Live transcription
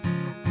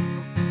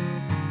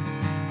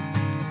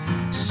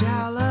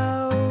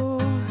shallow.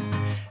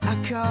 I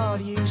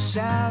called you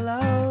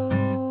shallow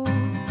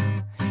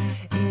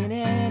in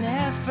an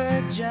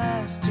effort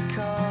just to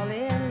call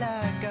it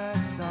like a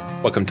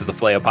song. Welcome to the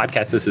Flail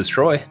Podcast. This is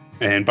Troy.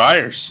 And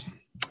Byers.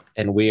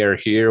 And we are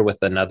here with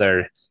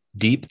another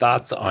deep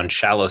thoughts on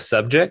shallow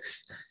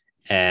subjects.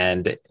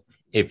 And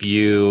if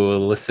you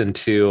listen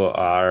to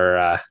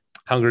our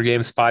Hunger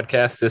Games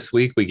podcast this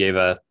week, we gave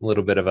a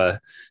little bit of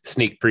a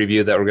sneak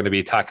preview that we're going to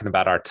be talking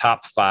about our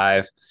top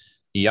 5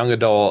 young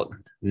adult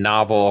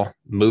novel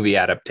movie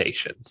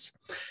adaptations.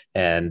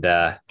 And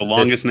the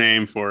longest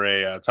name for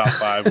a top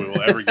 5 we will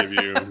ever give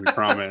you, we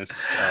promise.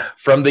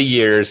 From the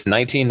years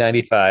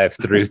 1995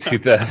 through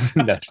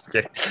 2000. No, just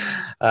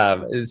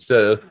kidding.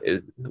 So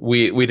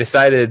we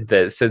decided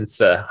that since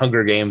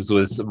Hunger Games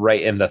was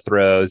right in the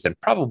throes and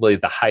probably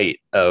the height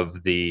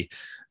of the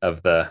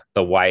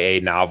YA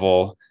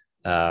novel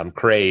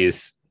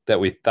craze, that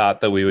we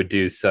thought that we would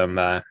do some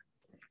of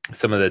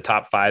the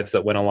top 5s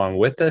that went along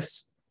with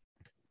this.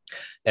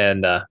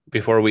 And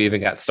before we even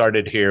got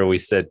started here, we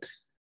said,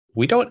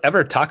 we don't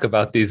ever talk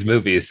about these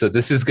movies, so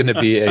this is going to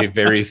be a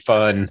very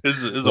fun. This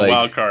is a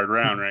wild card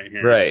round right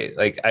here, right?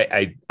 Like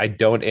I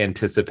don't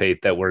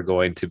anticipate that we're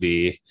going to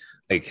be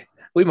like,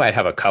 we might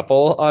have a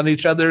couple on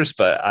each other's,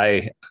 but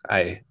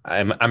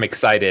I'm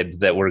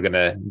excited that we're going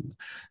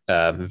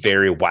to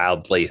vary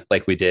wildly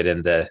like we did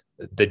in the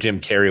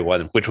Jim Carrey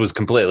one, which was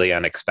completely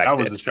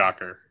unexpected. That was a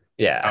shocker.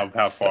 Yeah,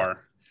 how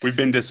far we've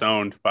been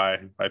disowned by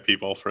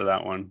people for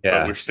that one. Yeah,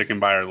 but we're sticking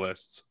by our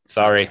lists.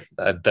 Sorry,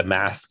 The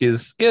Mask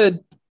is good.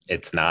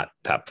 It's not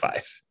top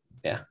 5.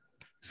 Yeah.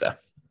 So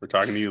we're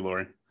talking to you,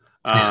 Lori.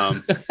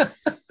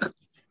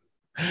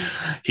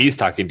 He's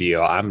talking to you.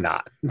 I'm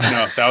not.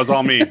 No, that was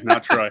all me,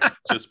 not Troy.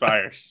 Just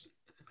Byers.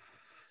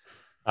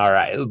 All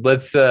right.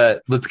 Let's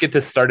get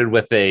this started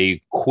with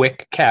a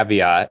quick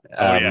caveat.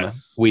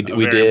 Yes. We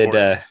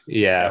did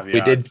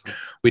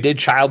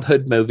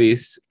childhood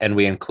movies, and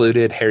we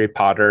included Harry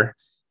Potter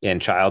in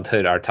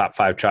childhood, our top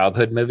 5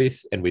 childhood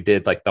movies, and we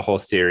did like the whole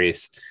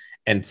series.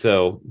 And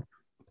so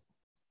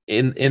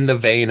in the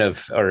vein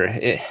of, or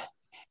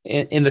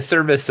in the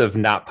service of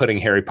not putting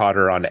Harry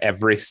Potter on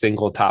every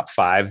single top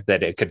 5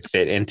 that it could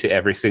fit into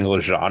every single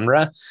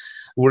genre,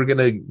 we're going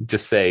to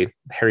just say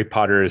Harry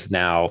Potter is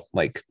now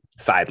like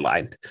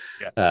sidelined,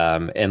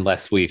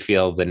 unless we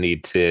feel the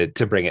need to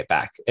bring it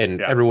back.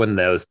 And everyone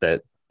knows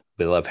that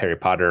we love Harry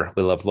Potter,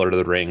 we love Lord of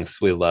the Rings,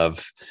 we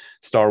love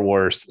Star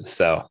Wars.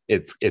 So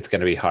it's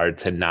going to be hard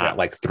to not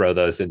like throw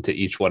those into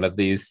each one of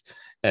these.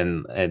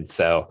 And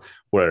so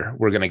we're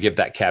going to give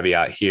that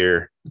caveat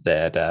here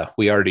that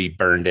we already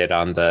burned it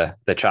on the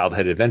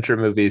childhood adventure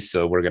movies.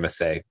 So we're going to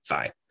say,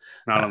 fine.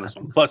 Not on this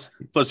one. Plus,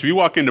 if you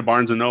walk into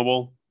Barnes &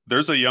 Noble,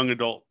 there's a young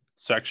adult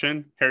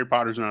section. Harry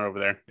Potter's not over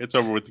there. It's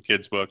over with the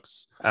kids'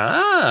 books.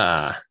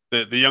 The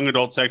young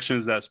adult section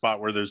is that spot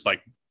where there's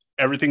like,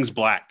 everything's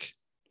black.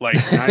 Like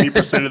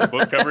 90% of the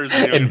book covers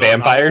and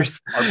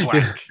vampires are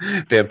black.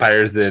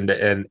 Vampires and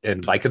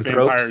lycanthropes.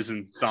 Vampires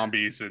and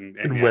zombies and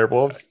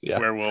werewolves.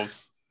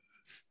 Werewolves.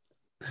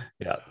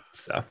 Yeah.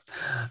 So,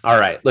 all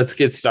right, let's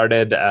get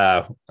started.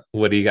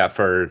 What do you got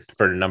for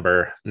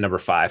number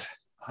 5?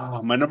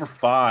 My number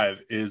 5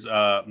 is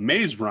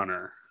Maze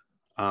Runner,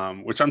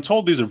 which I'm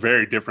told these are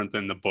very different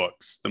than the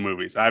books, the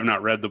movies. I have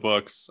not read the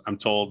books. I'm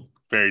told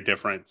very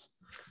different.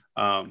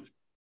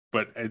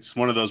 But it's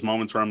one of those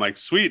moments where I'm like,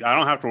 sweet, I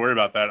don't have to worry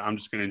about that. I'm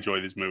just going to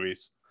enjoy these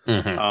movies.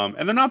 Mm-hmm.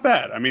 And they're not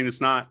bad. I mean,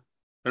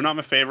 they're not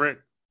my favorite.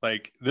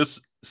 Like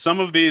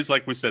some of these,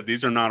 like we said,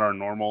 these are not our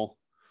normal.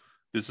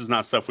 This is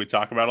not stuff we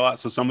talk about a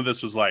lot. So some of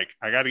this was like,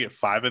 I got to get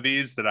 5 of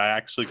these that I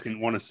actually can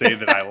want to say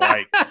that I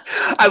like.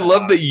 I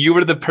love that you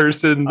were the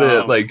person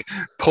that like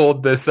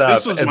pulled this up.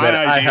 This was and my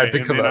idea. I had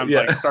to come up.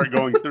 Like start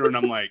going through, and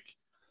I'm like,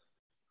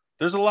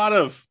 there's a lot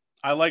of,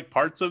 I like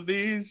parts of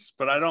these,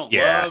 but I don't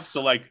love.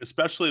 So like,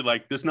 especially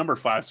like this number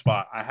 5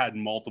 spot, I had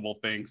multiple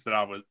things that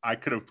I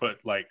could have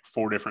put like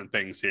 4 different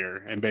things here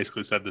and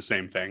basically said the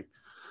same thing.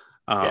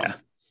 That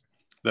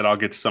I'll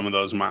get to some of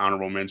those in my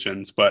honorable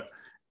mentions, but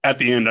at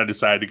the end, I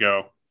decided to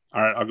go,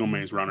 all right, I'll go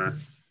Maze Runner.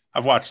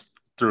 I've watched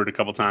through it a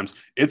couple times.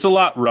 It's a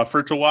lot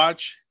rougher to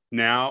watch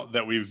now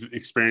that we've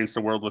experienced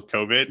the world with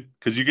COVID,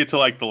 because you get to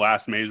like the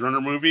last Maze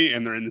Runner movie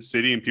and they're in the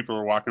city and people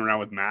are walking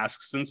around with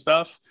masks and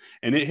stuff.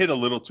 And it hit a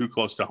little too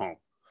close to home.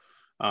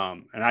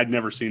 And I'd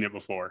never seen it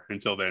before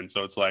until then.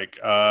 So it's like,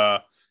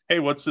 hey,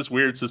 what's this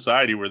weird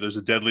society where there's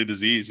a deadly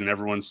disease and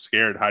everyone's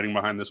scared hiding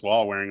behind this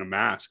wall wearing a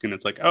mask? And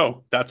it's like,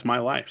 oh, that's my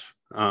life.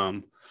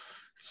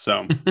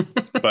 So,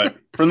 but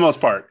for the most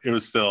part, it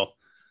was still,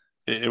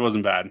 it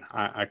wasn't bad.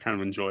 I kind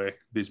of enjoy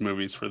these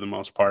movies for the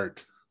most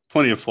part.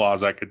 Plenty of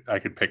flaws I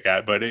could pick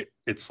at, but it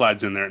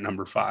slides in there at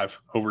number 5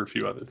 over a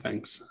few other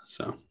things.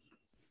 So,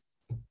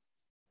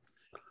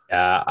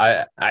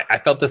 yeah, I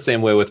felt the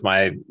same way with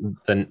my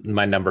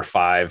number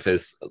 5.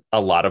 Is a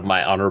lot of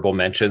my honorable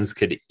mentions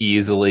could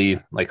easily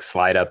like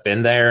slide up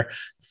in there.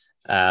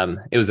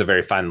 It was a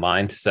very fine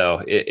line,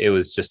 so it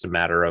was just a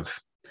matter of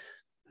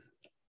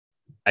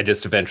I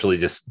just eventually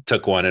just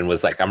took one and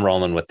was like, I'm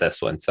rolling with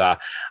this one. So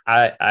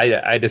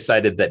I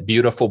decided that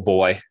Beautiful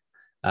Boy,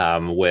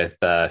 with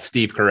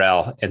Steve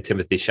Carell and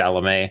Timothy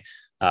Chalamet,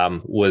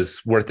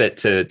 was worth it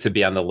to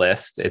be on the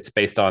list. It's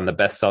based on the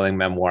best-selling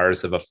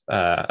memoirs of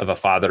a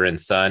father and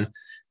son,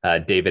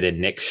 David and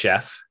Nick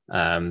Sheff.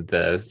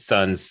 The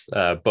son's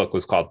book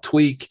was called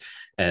Tweak,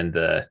 and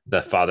the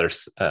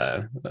father's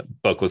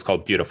book was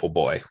called Beautiful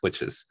Boy,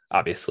 which is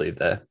obviously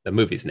the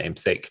movie's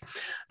namesake.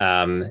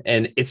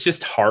 And it's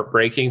just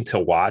heartbreaking to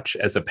watch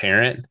as a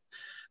parent.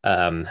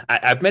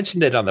 I've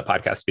mentioned it on the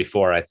podcast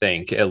before, I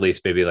think, at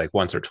least maybe like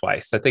once or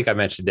twice. I think I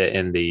mentioned it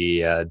in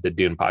the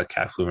Dune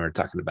podcast when we were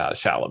talking about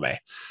Chalamet.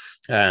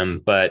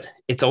 But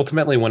it's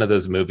ultimately one of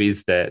those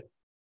movies that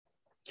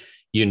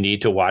you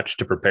need to watch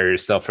to prepare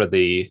yourself for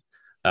the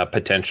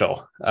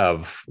potential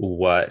of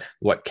what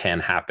can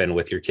happen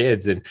with your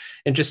kids, and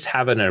just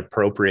have an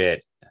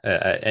appropriate,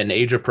 an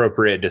age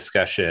appropriate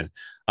discussion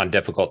on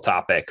difficult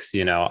topics.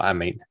 I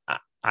mean,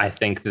 I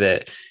think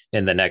that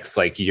in the next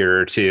like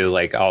year or two,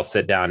 like I'll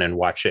sit down and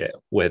watch it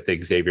with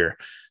Xavier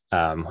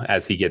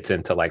as he gets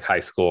into like high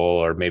school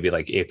or maybe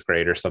like 8th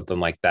grade or something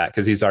like that,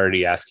 because he's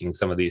already asking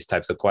some of these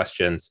types of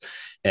questions,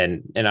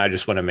 and I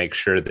just want to make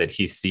sure that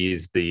he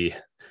sees the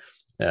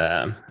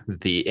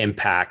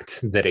impact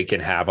that it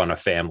can have on a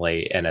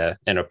family and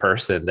a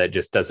person that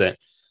just doesn't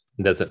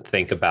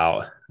think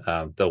about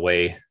the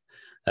way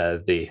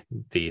the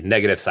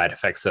negative side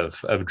effects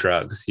of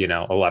drugs.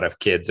 A lot of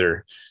kids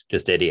are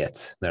just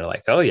idiots. They're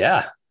like, oh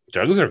yeah,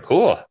 drugs are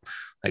cool.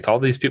 Like all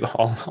these people,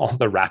 all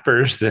the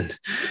rappers and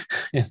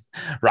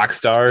rock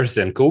stars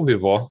and cool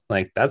people,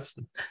 like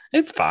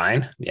it's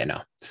fine,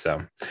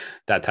 so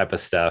that type of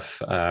stuff.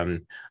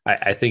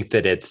 I think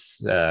that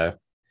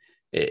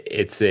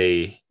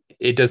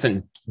it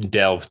doesn't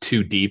delve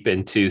too deep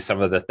into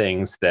some of the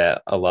things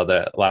that a lot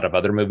of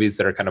other movies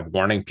that are kind of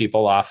warning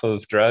people off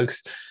of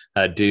drugs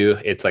do.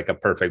 It's like a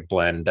perfect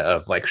blend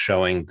of like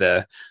showing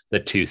the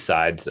two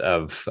sides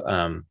of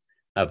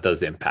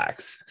those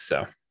impacts.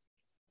 So,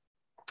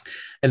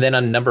 and then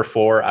on number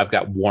 4, I've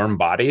got Warm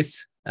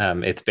Bodies.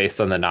 It's based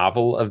on the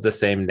novel of the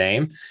same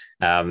name.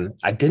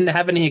 I didn't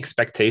have any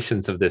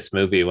expectations of this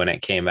movie when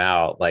it came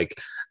out. Like,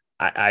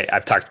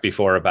 I've talked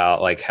before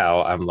about like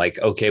how I'm like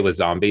okay with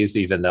zombies,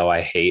 even though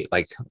I hate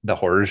like the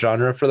horror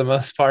genre for the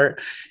most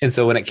part. And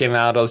so when it came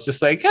out, I was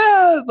just like,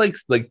 like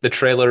the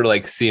trailer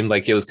like seemed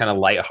like it was kind of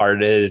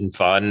lighthearted and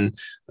fun,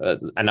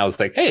 and I was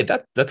like, hey,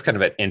 that's kind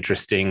of an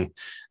interesting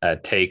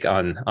take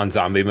on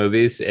zombie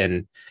movies,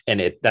 and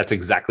that's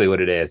exactly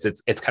what it is.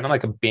 It's kind of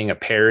like being a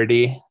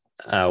parody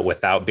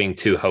without being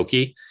too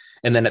hokey,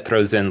 and then it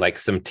throws in like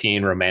some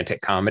teen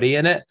romantic comedy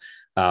in it.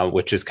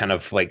 Which is kind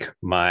of like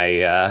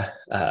my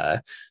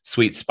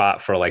sweet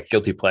spot for like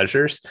guilty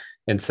pleasures.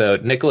 And so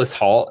Nicholas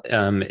Hoult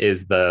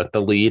is the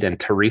lead, and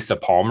Teresa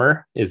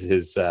Palmer is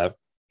his love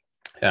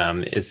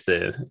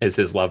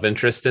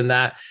interest in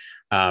that.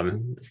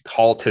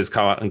 Hoult has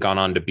gone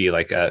on to be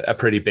like a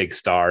pretty big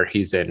star.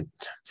 He's in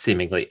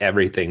seemingly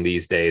everything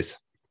these days.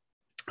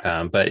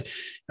 But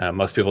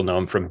most people know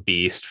him from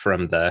Beast,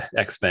 from the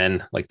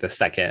X-Men, like the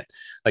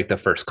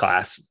First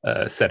Class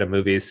set of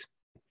movies.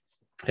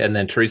 And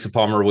then Teresa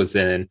Palmer was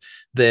in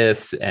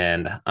this,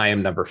 and I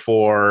Am Number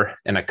 4,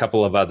 and a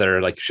couple of other,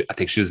 like I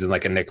think she was in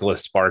like a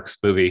Nicholas Sparks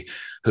movie.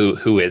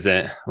 Who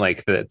isn't,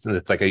 like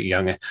that's like a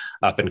young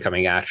up and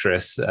coming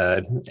actress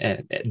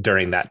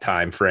during that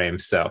time frame.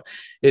 So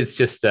it's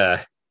just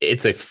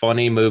it's a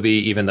funny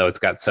movie, even though it's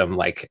got some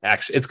like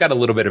action. It's got a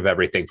little bit of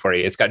everything for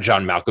you. It's got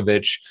John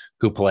Malkovich,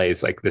 who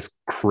plays like this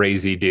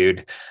crazy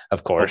dude,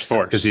 of course,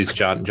 because he's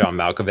John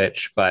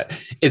Malkovich. But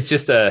it's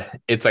just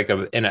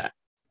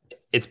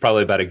it's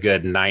probably about a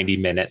good 90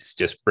 minutes,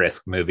 just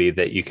brisk movie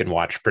that you can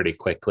watch pretty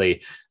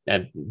quickly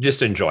and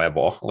just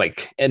enjoyable.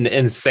 Like,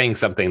 and saying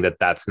something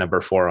that's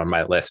number 4 on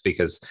my list,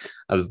 because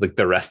I was like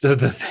the rest of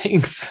the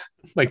things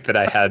like that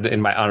I had in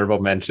my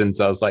honorable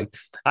mentions, I was like,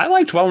 I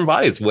like 12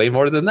 Bodies way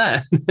more than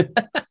that.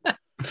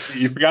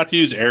 You forgot to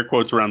use air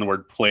quotes around the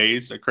word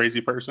plays a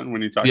crazy person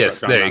when you talk about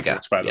John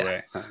Malkovich, by the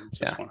way. I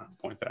just want to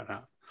point that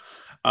out.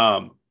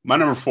 My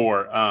number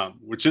 4,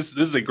 which this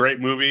is a great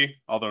movie,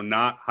 although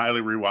not highly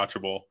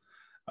rewatchable.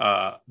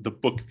 The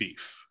Book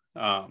Thief.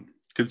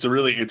 It's a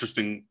really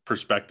interesting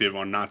perspective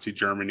on Nazi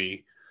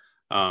Germany.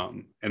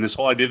 And this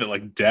whole idea that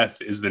like death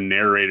is the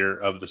narrator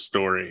of the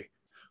story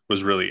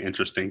was really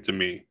interesting to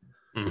me.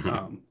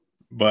 Mm-hmm.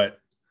 But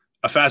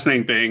a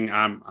fascinating thing,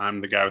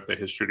 I'm the guy with the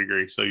history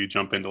degree. So you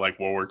jump into like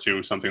World War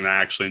II, something that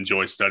I actually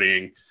enjoy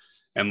studying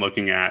and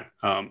looking at.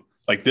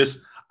 Like this,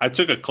 I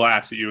took a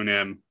class at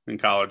UNM in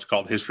college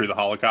called History of the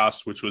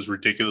Holocaust, which was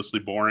ridiculously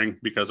boring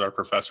because our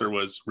professor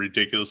was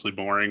ridiculously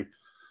boring.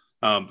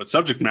 But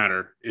subject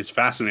matter is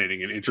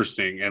fascinating and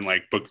interesting. And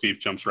like Book Thief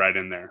jumps right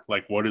in there.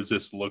 Like, what does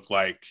this look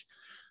like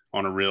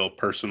on a real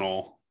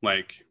personal,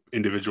 like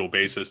individual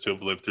basis to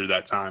have lived through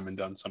that time and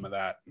done some of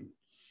that?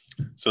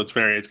 So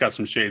it's got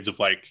some shades of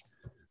like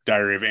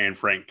Diary of Anne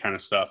Frank kind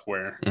of stuff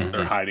where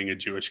they're hiding a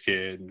Jewish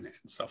kid and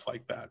stuff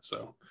like that.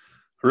 So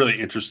really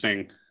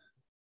interesting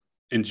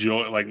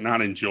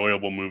not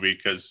enjoyable movie,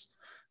 because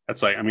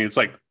that's like, I mean, it's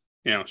like,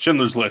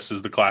 Schindler's List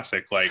is the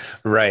classic, like,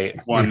 right.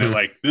 one that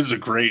like, this is a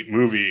great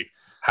movie.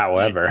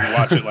 However, you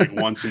watch it like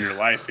once in your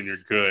life and you're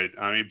good.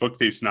 I mean, Book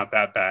Thief's not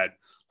that bad.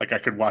 Like, I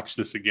could watch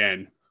this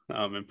again,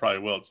 and probably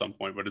will at some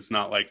point, but it's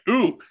not like,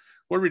 ooh,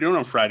 what are we doing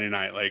on Friday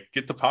night? Like,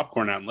 get the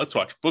popcorn out and let's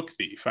watch Book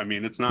Thief. I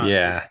mean, it's not,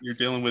 you're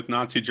dealing with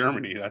Nazi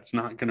Germany. That's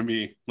not going to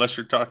be, unless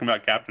you're talking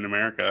about Captain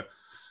America.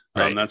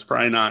 Right. That's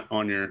probably not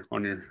on your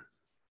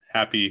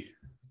happy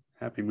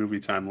movie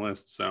time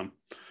list. So,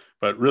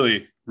 but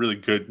really, really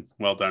good,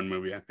 well done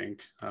movie, I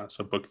think.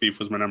 So Book Thief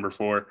was my number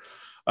 4.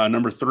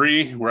 Number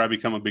 3, Where I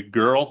Become a Big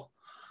Girl.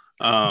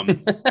 I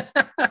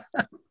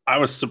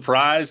was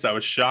surprised. I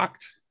was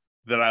shocked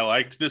that I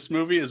liked this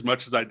movie as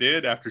much as I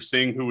did after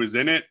seeing who was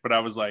in it. But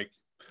I was like,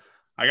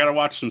 I got to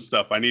watch some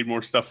stuff. I need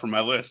more stuff for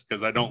my list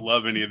because I don't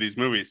love any of these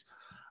movies.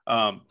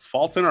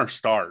 Fault in Our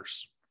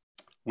Stars,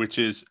 which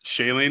is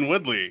Shailene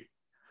Woodley.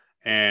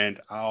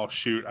 And I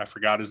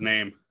forgot his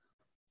name.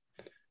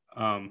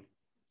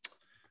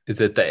 Is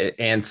it the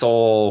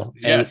Ansel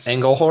yes.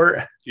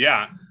 Engelhort?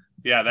 Yeah,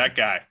 that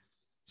guy.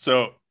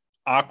 So,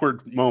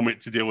 awkward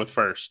moment to deal with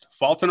first.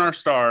 Fault in Our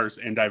Stars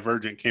and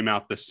Divergent came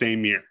out the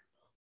same year.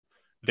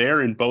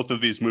 They're in both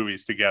of these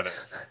movies together.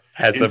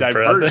 In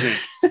Divergent,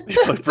 they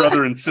play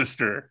brother and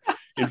sister.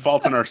 In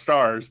Fault in Our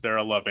Stars, they're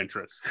a love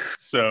interest.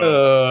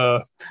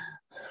 So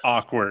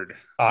awkward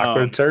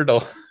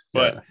turtle.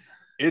 But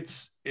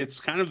it's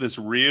kind of this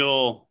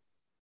real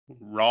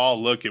raw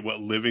look at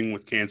what living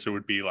with cancer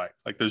would be like.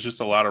 Like, there's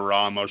just a lot of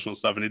raw emotional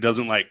stuff, and it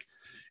doesn't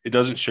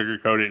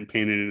sugarcoat it and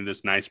paint it into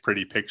this nice,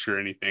 pretty picture or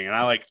anything. And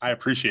I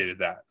appreciated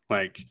that.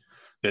 Like,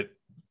 that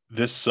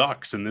this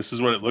sucks and this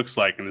is what it looks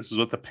like, and this is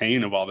what the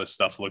pain of all this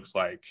stuff looks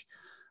like.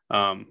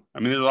 I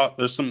mean,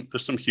 there's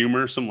some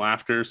humor, some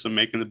laughter, some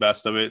making the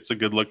best of it. It's a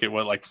good look at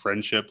what like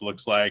friendship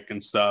looks like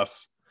and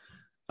stuff.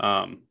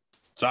 So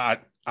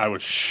I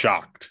was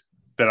shocked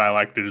that I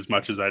liked it as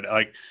much as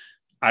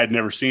I'd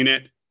never seen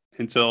it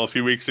until a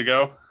few weeks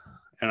ago,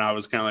 and I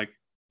was kind of like,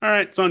 all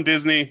right, it's on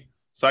Disney,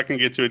 so I can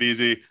get to it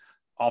easy.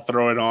 I'll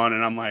throw it on,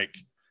 and I'm like,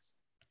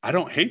 I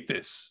don't hate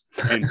this.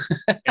 And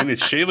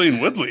it's Shailene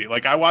Woodley.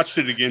 Like, I watched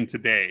it again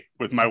today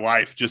with my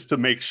wife just to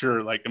make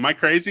sure, like, am I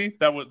crazy?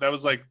 That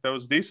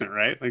was decent,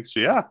 right? Like, so,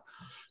 yeah.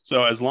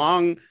 So as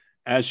long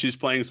as she's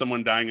playing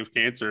someone dying of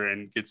cancer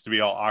and gets to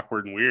be all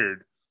awkward and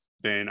weird,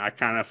 then I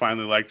kind of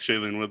finally liked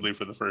Shailene Woodley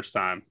for the first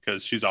time,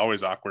 because she's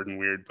always awkward and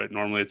weird, but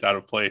normally it's out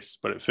of place,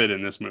 but it fit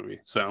in this movie.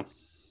 So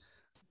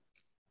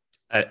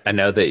I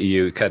know that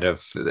you kind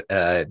of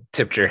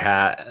tipped your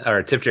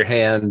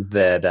hand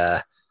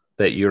that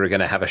you were going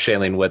to have a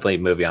Shailene Woodley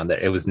movie on there.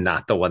 It was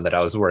not the one that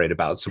I was worried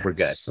about. So we're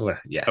good.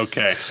 Yes.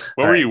 Okay.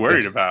 What were you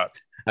worried about?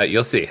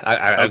 You'll see.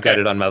 I've got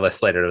it on my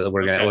list later.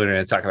 We're going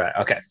to talk about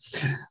it.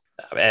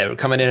 Okay.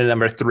 Coming in at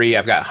number 3,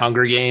 I've got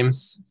Hunger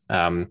Games.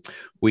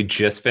 We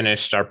just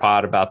finished our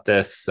pod about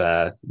this.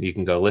 You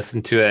can go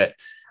listen to it.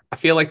 I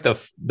feel like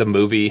the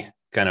movie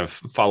kind of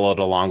followed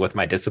along with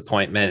my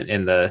disappointment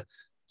in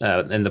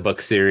the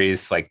book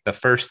series. Like, the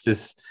first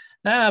is,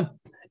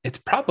 it's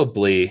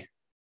probably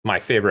my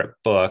favorite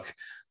book.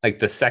 Like,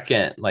 the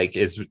second, like,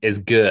 is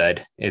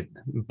good,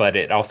 but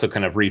it also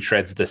kind of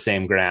retreads the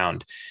same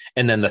ground.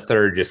 And then the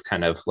third just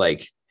kind of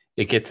like,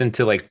 it gets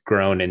into like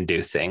groan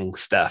inducing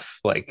stuff.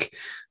 Like,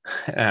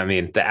 I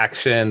mean, the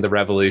action, the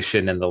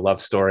revolution, and the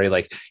love story,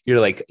 like,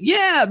 you're like,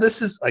 yeah,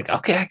 this is like,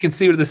 okay, I can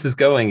see where this is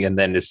going. And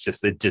then it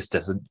just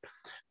doesn't,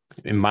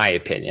 in my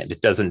opinion,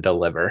 it doesn't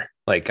deliver.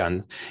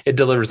 It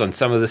delivers on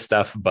some of the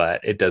stuff,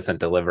 but it doesn't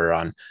deliver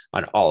on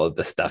all of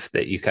the stuff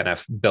that you kind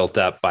of built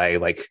up by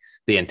like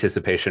the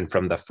anticipation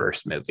from the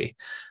first movie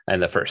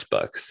and the first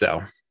book.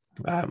 So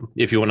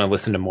if you want to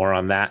listen to more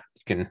on that,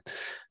 you can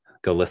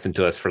go listen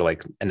to us for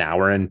like an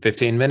hour and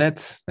 15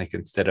 minutes, like,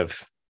 instead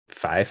of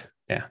 5.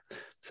 Yeah.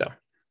 So,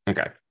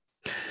 okay.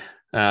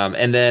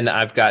 And then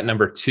I've got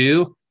number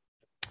 2.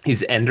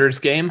 He's Ender's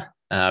Game,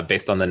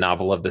 based on the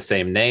novel of the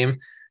same name.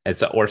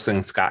 It's an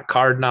Orson Scott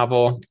Card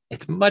novel.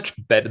 It's much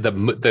better.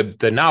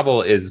 The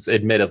novel is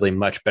admittedly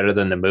much better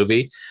than the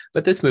movie,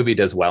 but this movie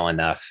does well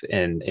enough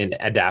in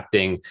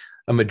adapting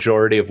a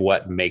majority of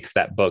what makes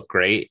that book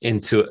great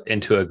into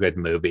a good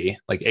movie.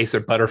 Like,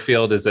 Asa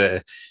Butterfield is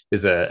a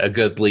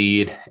good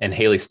lead, and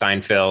Haley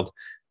Steinfeld.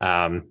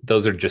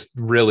 Those are just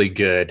really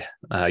good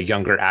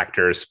younger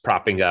actors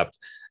propping up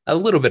a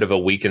little bit of a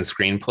weakened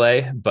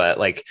screenplay, but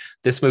like,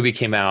 this movie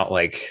came out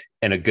like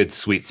in a good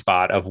sweet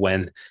spot of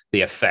when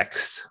the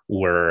effects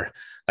were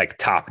like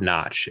top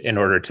notch in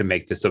order to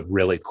make this a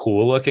really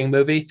cool looking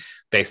movie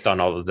based on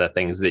all of the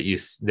things that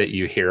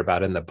you hear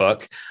about in the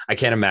book. I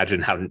can't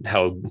imagine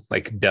how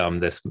like dumb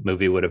this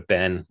movie would have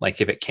been,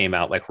 like, if it came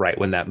out like right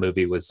when that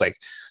movie was like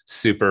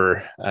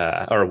super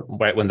or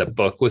right when the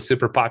book was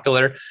super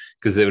popular,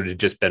 because it would have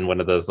just been one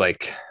of those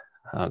like,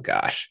 oh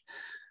gosh,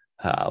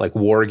 like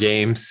War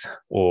Games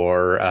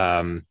or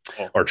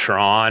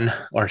Tron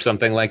or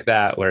something like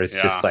that, where it's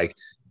just like,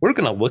 we're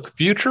gonna look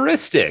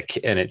futuristic,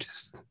 and it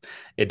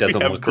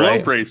doesn't look glow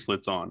right.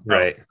 bracelets on,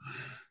 right?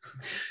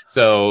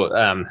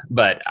 So,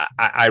 but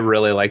I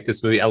really like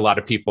this movie. A lot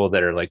of people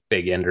that are like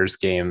big Ender's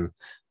Game,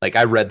 like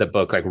I read the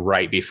book like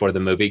right before the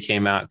movie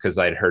came out because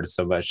I'd heard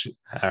so much,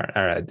 or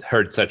I'd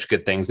heard such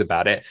good things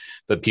about it.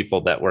 But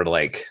people that were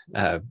like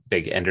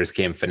big Ender's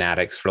Game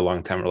fanatics for a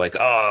long time were like,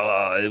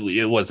 "Oh,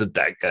 it wasn't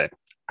that good."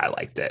 I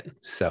liked it.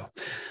 So,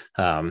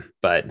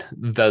 but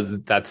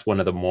that's one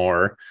of the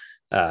more.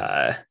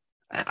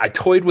 I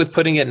toyed with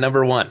putting it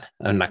number one.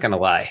 I'm not gonna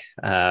lie.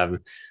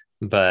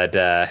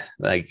 But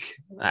like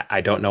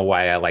I don't know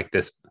why I like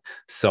this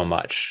so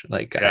much.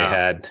 Like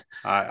I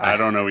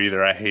don't know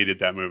either. I hated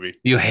that movie.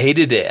 You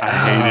hated it. I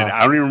hated it.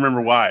 I don't even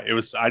remember why.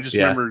 I just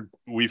remember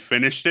we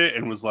finished it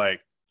and was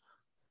like,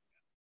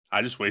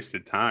 I just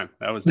wasted time.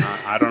 That was not,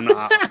 I don't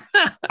know.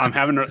 I'm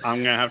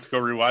gonna have to go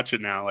rewatch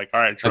it now. Like, all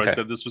right, Troy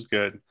said this was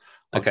good.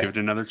 I'll give it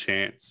another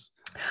chance.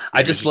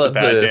 I just love a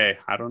bad day.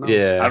 I don't know.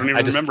 Yeah, I don't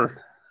even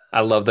remember. I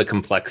love the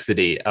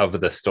complexity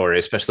of the story,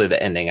 especially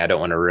the ending. I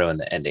don't want to ruin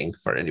the ending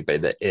for anybody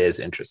that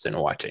is interested in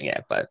watching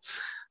it, but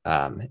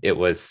it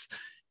was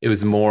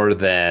more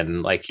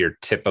than like your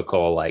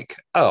typical like,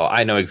 oh,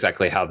 I know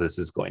exactly how this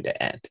is going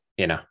to end,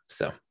 you know.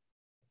 So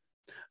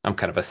I'm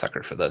kind of a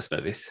sucker for those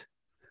movies.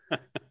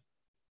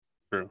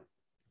 True.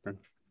 All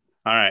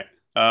right,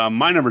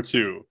 my number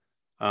two,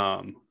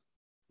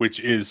 which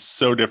is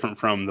so different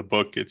from the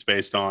book it's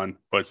based on,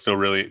 but still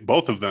really,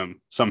 both of them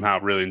somehow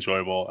really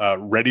enjoyable.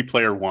 Ready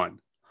Player One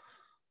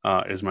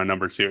is my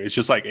number two. It's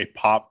just like a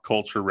pop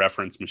culture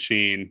reference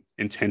machine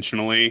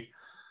intentionally.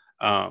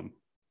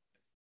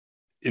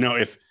 You know,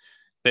 if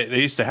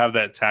they used to have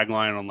that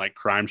tagline on like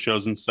crime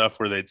shows and stuff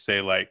where they'd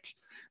say like,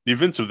 the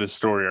events of this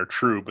story are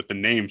true, but the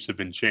names have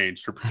been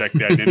changed to protect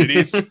the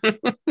identities.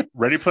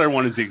 Ready Player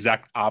One is the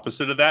exact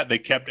opposite of that. They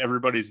kept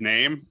everybody's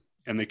name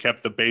and they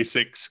kept the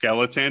basic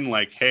skeleton,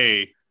 like,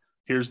 hey,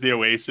 here's the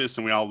Oasis,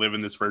 and we all live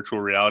in this virtual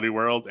reality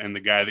world, and the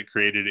guy that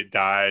created it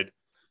died,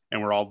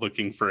 and we're all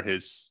looking for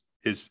his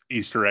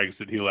Easter eggs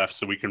that he left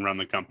so we can run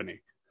the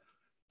company.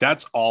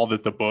 That's all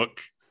that the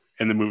book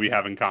and the movie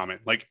have in common.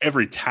 Like,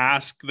 every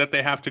task that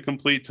they have to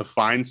complete to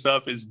find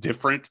stuff is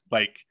different,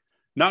 like,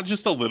 not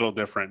just a little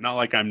different, not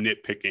like I'm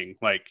nitpicking,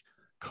 like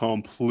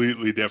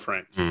completely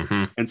different.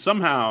 Mm-hmm. And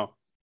somehow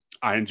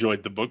I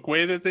enjoyed the book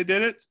way that they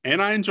did it,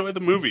 and I enjoy the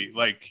movie.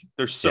 Like,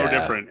 they're so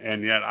different,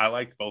 and yet I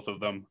like both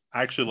of them.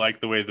 I actually like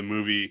the way the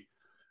movie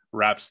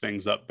wraps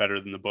things up better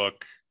than the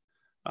book.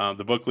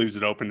 The book leaves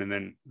it open, and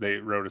then they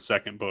wrote a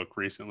second book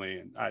recently,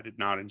 and I did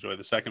not enjoy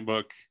the second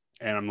book.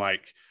 And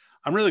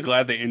I'm really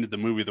glad they ended the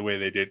movie the way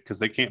they did, because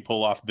they can't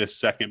pull off this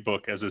second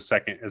book as a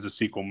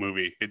sequel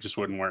movie. It just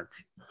wouldn't work.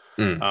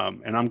 And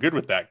I'm good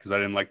with that because I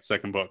didn't like the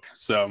second book.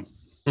 So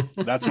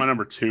that's my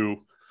number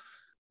two.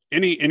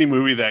 Any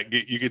movie that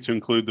you get to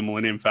include the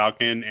Millennium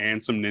Falcon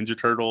and some Ninja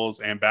Turtles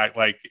and back,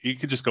 like, you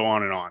could just go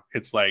on and on.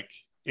 It's like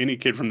any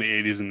kid from the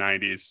 80s and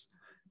 90s.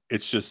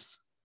 It's just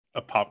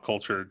a pop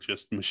culture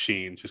just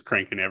machine, just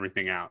cranking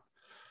everything out.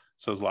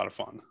 So it was a lot of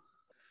fun.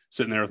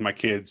 Sitting there with my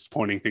kids,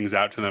 pointing things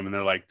out to them, and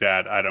they're like,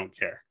 Dad, I don't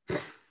care.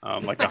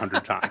 Like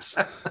 100 times,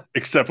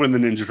 except when the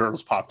Ninja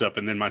Turtles popped up,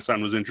 and then my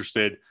son was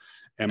interested.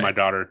 And my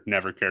daughter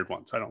never cared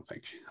once, I don't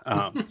think.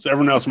 So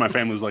everyone else in my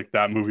family was like,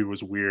 that movie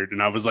was weird.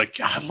 And I was like,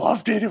 I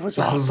loved it. It was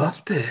awesome. I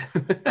loved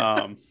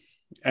it.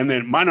 And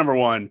then my number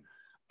one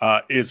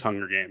is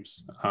Hunger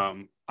Games.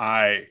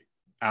 I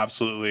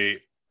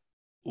absolutely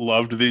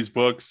loved these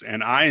books,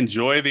 and I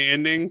enjoy the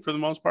ending for the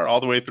most part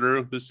all the way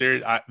through the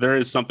series. There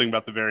is something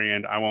about the very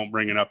end. I won't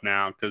bring it up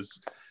now, because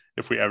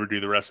if we ever do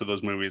the rest of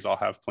those movies, I'll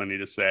have plenty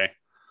to say.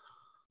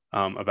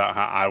 About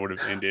how I would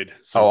have ended.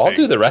 I'll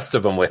do the rest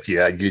of them with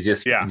you. You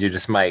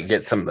just might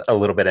get a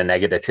little bit of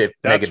negativity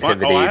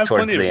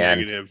towards the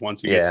end. Negative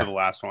once you get to the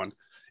last one.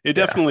 It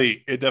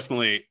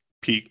definitely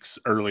peaks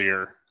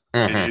earlier.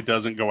 Mm-hmm. It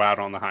doesn't go out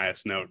on the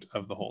highest note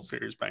of the whole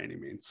series by any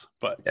means,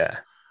 but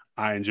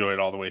I enjoy it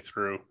all the way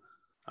through.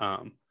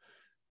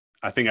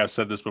 I think I've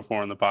said this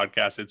before on the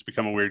podcast. It's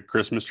become a weird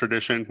Christmas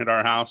tradition at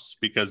our house,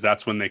 because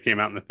that's when they came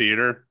out in the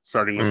theater,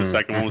 starting with the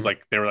second one was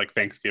like, they were like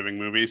Thanksgiving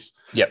movies.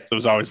 Yep. So it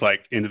was always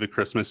like into the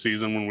Christmas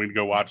season when we'd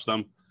go watch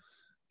them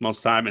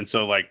most time. And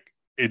so like,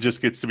 it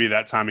just gets to be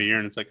that time of year,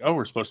 and it's like, oh,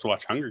 we're supposed to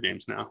watch Hunger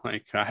Games now.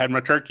 Like, I had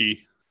my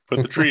turkey,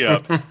 put the tree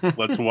up.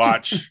 Let's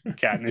watch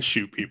Katniss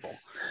shoot people.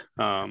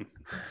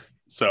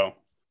 So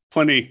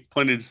plenty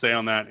to say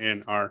on that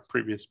in our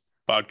previous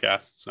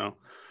podcast. So,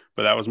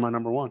 but that was my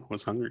number one,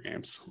 was Hunger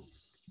Games.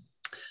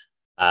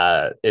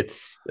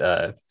 It's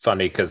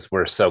funny because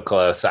we're so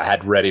close. I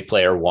had Ready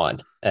Player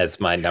One as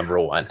my number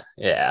one.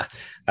 Yeah.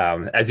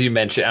 As you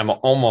mentioned, I'm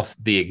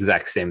almost the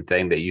exact same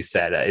thing that you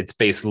said. It's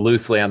based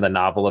loosely on the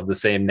novel of the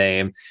same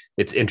name.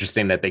 It's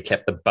interesting that they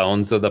kept the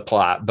bones of the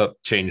plot,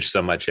 but changed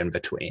so much in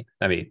between.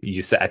 I mean,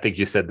 I think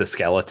you said the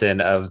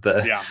skeleton of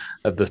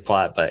the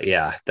plot, but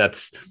yeah,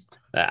 that's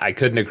I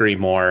couldn't agree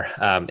more.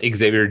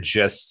 Xavier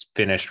just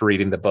finished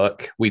reading the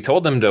book. We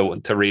told him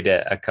to read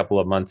it a couple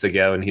of months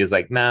ago, and he was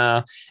like,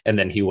 "Nah." And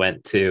then he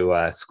went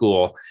to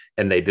school,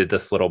 and they did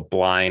this little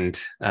blind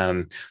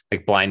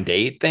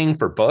date thing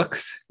for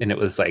books, and it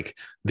was like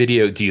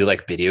video. Do you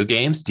like video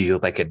games? Do you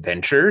like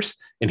adventures?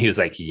 And he was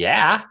like,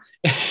 "Yeah."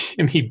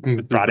 And he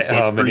brought it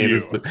home, and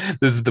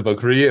this is the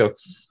book for you.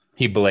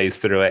 He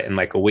blazed through it in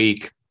like a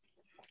week,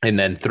 and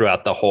then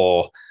throughout the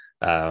whole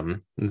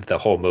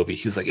movie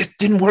he was like, it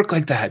didn't work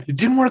like that,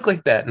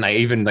 and I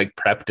even like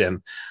prepped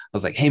him. I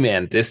was like, hey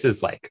man, this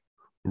is like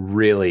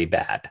really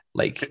bad,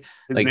 like His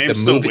like the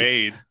name's still movie.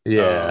 Wade.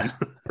 Yeah.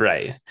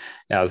 Right.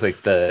 Yeah, I was like,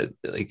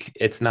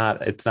 it's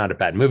not a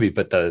bad movie,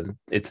 but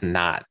it's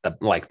not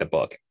the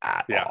book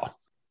at all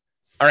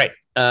right.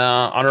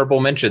 Honorable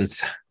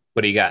mentions,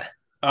 what do you got?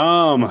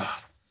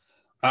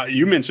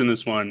 You mentioned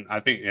this one, I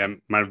think, yeah,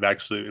 might have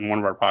actually in one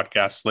of our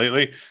podcasts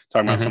lately,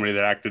 talking about somebody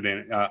that acted in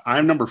it.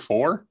 I'm Number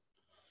 4.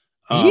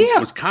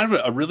 Was kind of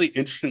a really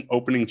interesting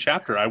opening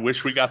chapter. I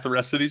wish we got the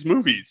rest of these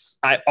movies.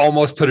 I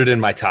almost put it in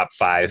my top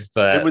 5,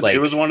 but it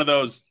was one of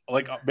those,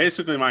 like,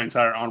 basically my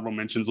entire honorable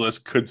mentions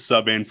list could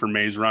sub in for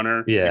Maze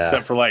Runner,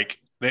 except for like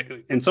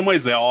in some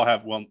ways they all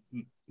have, well,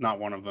 not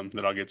one of them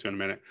that I'll get to in a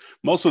minute.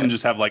 Most of them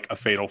just have like a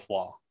fatal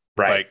flaw,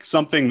 right? Like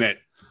something that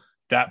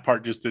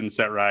part just didn't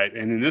set right.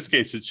 And in this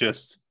case, it's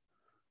just,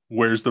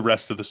 where's the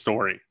rest of the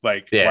story?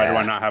 Like, why do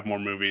I not have more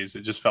movies?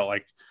 It just felt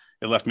like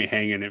it left me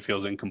hanging. It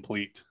feels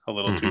incomplete a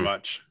little too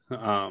much.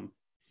 So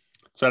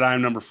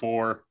I'm Number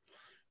 4.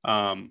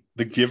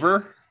 The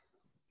Giver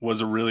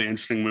was a really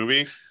interesting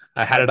movie.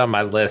 I had it on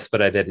my list,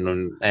 but I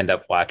didn't end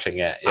up watching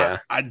it. Yeah.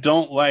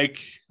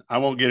 I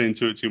won't get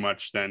into it too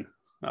much then.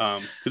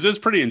 Because it's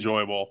pretty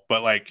enjoyable,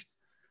 but like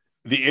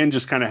the end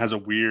just kind of has a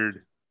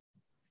weird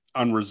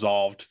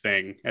unresolved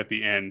thing at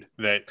the end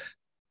that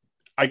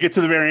I get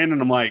to the very end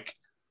and I'm like,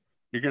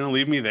 you're going to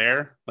leave me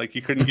there? Like,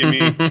 you couldn't give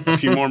me a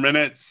few more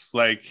minutes?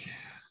 Like,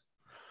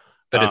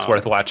 but it's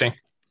worth watching.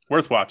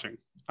 Worth watching.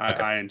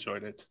 I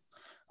enjoyed it.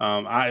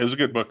 It was a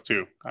good book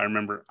too. I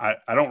remember, I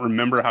don't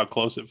remember how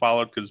close it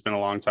followed because it's been a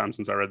long time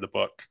since I read the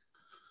book.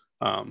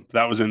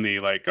 That was in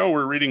the like, oh,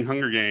 we're reading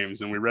Hunger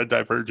Games and we read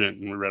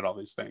Divergent and we read all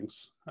these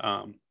things.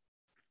 And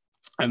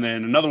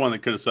then another one that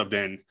could have subbed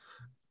in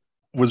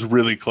was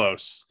really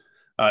close.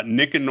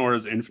 Nick and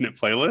Nora's Infinite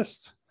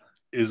Playlist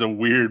is a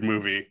weird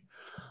movie.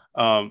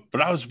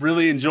 But I was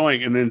really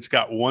enjoying, and then it's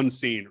got one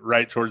scene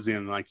right towards the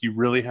end. Like, you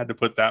really had to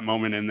put that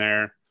moment in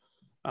there.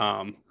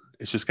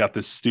 It's just got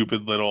this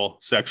stupid little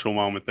sexual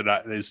moment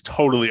that is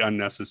totally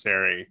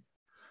unnecessary.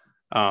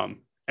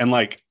 And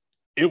like,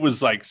 it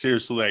was like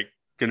seriously like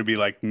going to be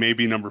like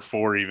maybe Number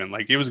 4 even.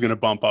 Like, it was going to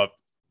bump up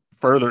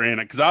further in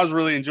it because I was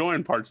really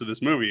enjoying parts of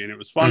this movie and it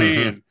was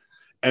funny.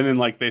 And then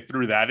like they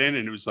threw that in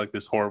and it was like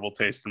this horrible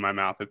taste in my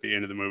mouth at the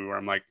end of the movie where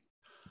I'm like,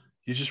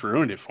 you just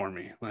ruined it for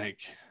me. Like,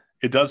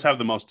 it does have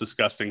the most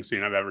disgusting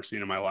scene I've ever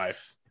seen in my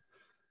life.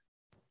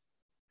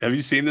 Have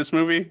you seen this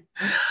movie?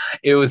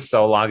 It was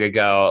so long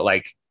ago.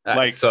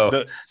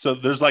 So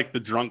there's like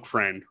the drunk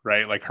friend,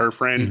 right? Like her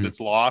friend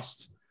that's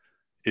lost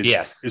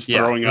is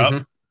throwing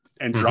up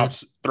and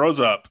throws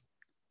up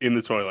in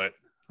the toilet,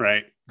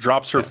 right?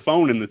 Drops her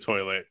phone in the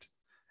toilet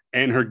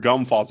and her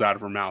gum falls out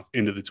of her mouth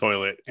into the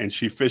toilet. And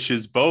she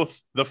fishes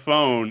both the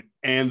phone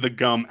and the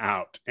gum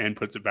out and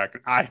puts it back.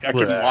 I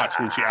couldn't watch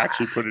when she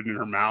actually put it in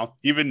her mouth,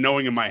 even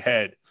knowing in my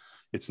head,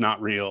 it's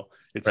not real.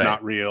 It's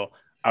not real.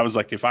 I was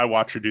like, if I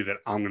watch her do that,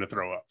 I'm going to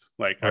throw up.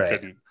 Like I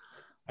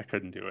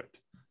couldn't do it.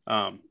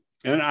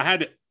 And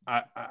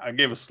I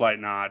gave a slight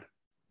nod.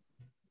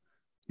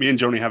 Me and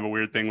Joni have a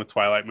weird thing with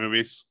Twilight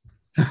movies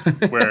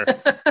where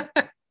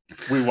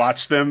we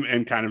watch them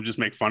and kind of just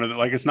make fun of it.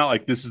 Like, it's not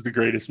like this is the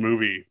greatest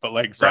movie, but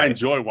like, so I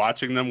enjoy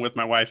watching them with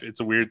my wife. It's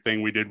a weird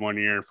thing we did one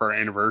year for our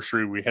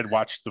anniversary. We had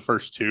watched the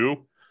first 2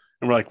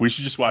 and we're like, we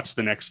should just watch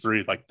the next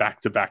 3, like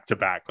back to back to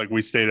back. Like,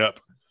 we stayed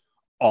up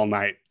all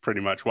night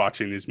pretty much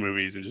watching these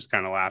movies and just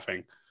kind of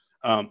laughing.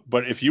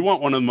 But if you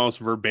want one of the most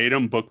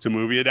verbatim book to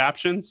movie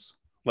adaptions,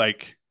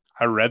 like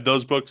I read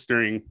those books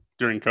during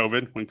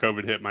COVID. When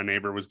COVID hit, my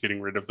neighbor was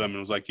getting rid of them and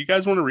was like, you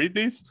guys want to read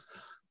these?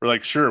 We're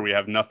like, sure, we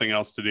have nothing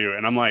else to do.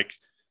 And I'm like,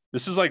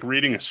 this is like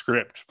reading a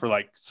script for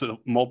like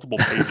multiple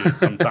pages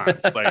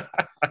sometimes. Like,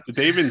 did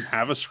they even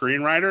have a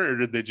screenwriter or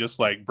did they just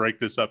like break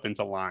this up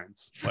into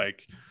lines?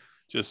 Like,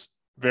 just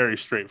very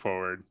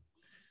straightforward.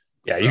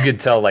 Yeah, so you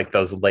could tell like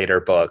those later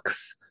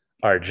books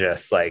are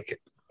just like,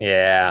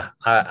 yeah,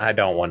 I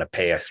don't want to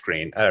pay a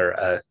screen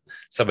or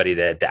somebody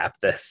to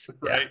adapt this.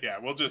 Right. Yeah.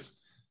 We'll just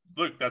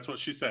look, that's what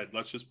she said.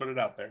 Let's just put it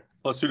out there.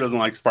 Plus, who doesn't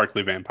like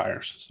sparkly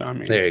vampires? So, I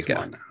mean, there you go.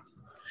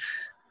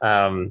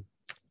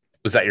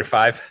 Was that your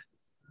 5?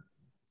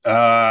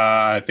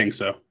 I think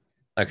so.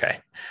 Okay.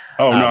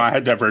 Oh, no, I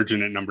had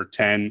Divergent at number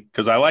 10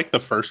 because I like the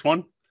first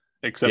one,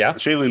 except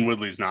Shailene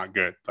Woodley's not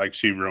good. Like,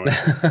 she ruins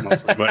it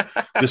mostly. But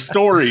the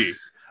story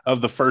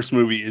of the first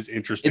movie is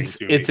interesting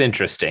to me. It's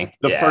interesting.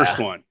 The first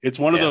one. It's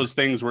one of those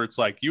things where it's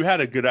like you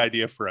had a good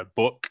idea for a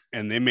book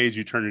and they made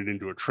you turn it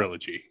into a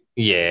trilogy.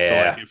 Yeah.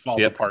 So like it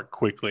falls apart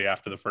quickly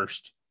after the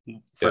first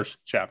first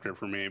chapter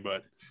for me,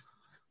 but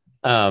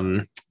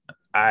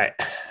I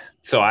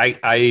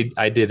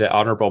I did an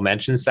honorable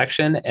mention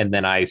section, and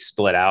then I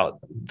split out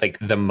like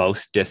the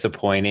most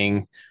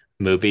disappointing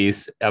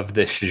movies of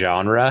this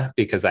genre,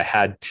 because I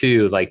had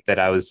two like that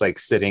I was like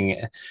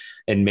sitting,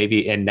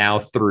 and now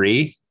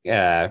three,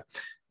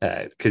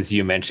 because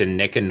you mentioned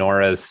Nick and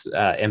Nora's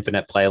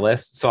Infinite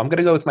Playlist. So I'm going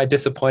to go with my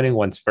disappointing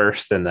ones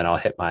first, and then I'll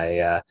hit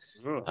my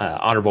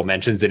honorable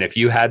mentions. And if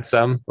you had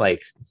some,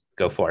 like,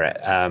 go for it.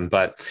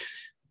 But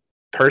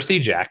Percy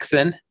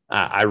Jackson,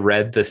 I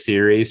read the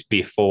series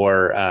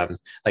before,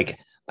 like,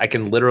 I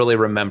can literally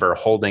remember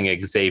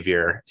holding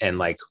Xavier and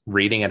like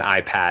reading an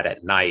iPad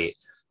at night,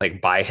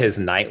 like by his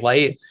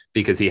nightlight,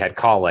 because he had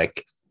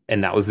colic.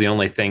 And that was the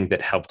only thing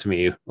that helped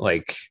me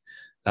like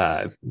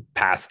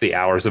pass the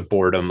hours of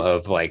boredom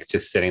of like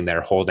just sitting there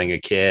holding a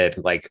kid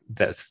like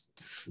that's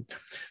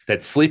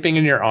sleeping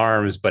in your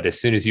arms, but as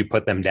soon as you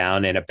put them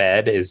down in a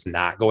bed is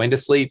not going to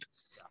sleep.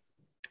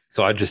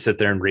 So I'd just sit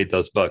there and read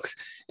those books,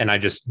 and I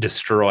just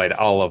destroyed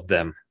all of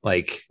them,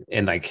 like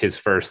in like his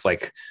first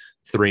like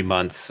 3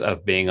 months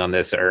of being on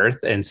this earth.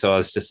 And so I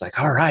was just like,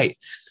 all right,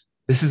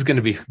 this is going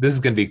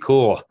to be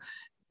cool.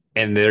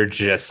 And they're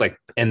just like,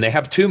 and they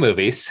have two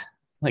movies.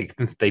 Like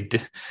they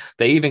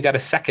even got a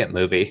second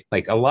movie.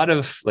 Like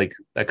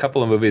a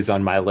couple of movies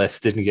on my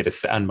list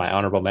on my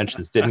honorable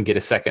mentions didn't get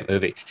a second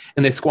movie,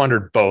 and they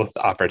squandered both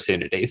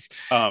opportunities.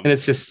 And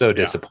it's just so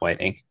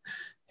disappointing.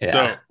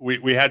 Yeah. So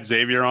we had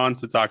Xavier on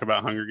to talk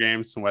about Hunger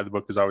Games and why the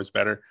book is always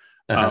better.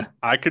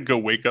 I could go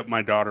wake up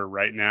my daughter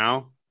right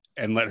now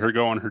and let her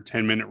go on her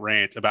 10-minute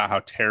rant about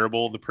how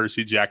terrible the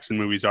Percy Jackson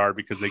movies are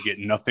because they get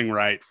nothing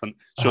right.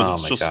 She'll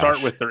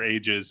start with their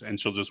ages and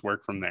she'll just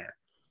work from there.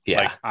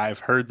 Yeah. Like, I've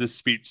heard this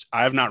speech.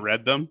 I have not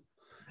read them.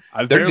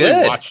 I've They're barely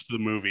good. watched the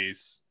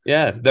movies.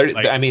 Yeah.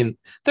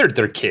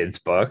 They're kids'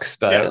 books,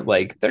 but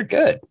like they're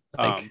good.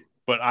 Like,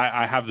 but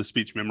I have the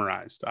speech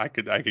memorized. I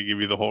could give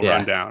you the whole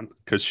rundown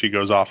because she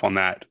goes off on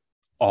that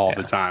all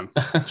the time.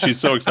 She's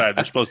so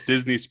excited.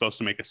 Disney's supposed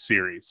to make a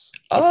series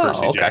of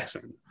Percy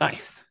Jackson.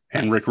 Nice.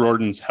 And Rick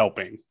Riordan's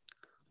helping.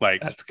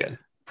 Like, that's good.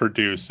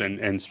 Produce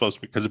and supposed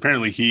to, because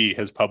apparently he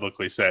has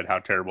publicly said how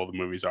terrible the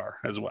movies are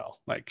as well.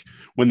 Like,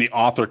 when the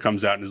author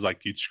comes out and is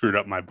like, you screwed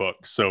up my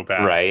book so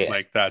bad. Right.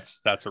 Like, that's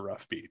a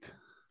rough beat.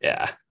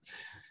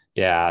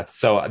 Yeah.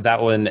 So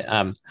that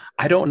one,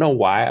 I don't know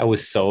why I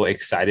was so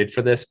excited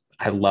for this.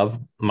 I love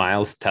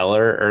Miles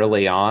Teller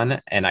early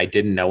on, and I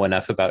didn't know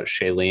enough about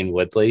Shailene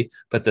Woodley,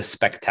 but The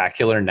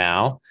Spectacular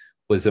Now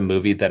was a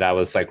movie that I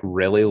was like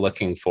really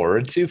looking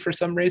forward to for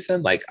some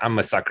reason. Like, I'm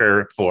a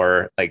sucker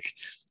for like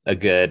a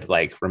good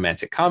like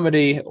romantic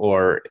comedy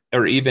or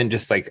even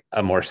just like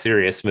a more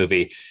serious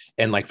movie.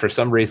 And like for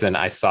some reason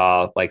I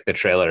saw like the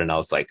trailer and I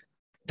was like,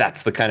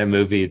 that's the kind of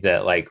movie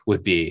that like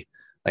would be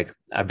like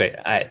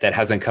that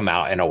hasn't come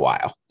out in a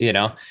while,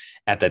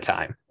 at the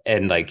time.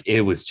 And like it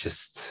was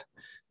just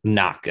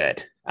not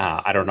good.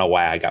 I don't know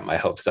why I got my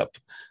hopes up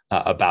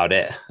about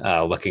it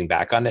looking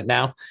back on it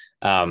now.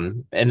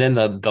 And then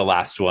the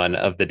last one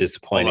of the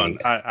disappointing.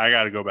 Hold on. I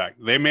got to go back.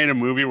 They made a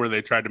movie where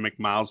they tried to make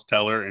Miles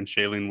Teller and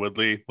Shailene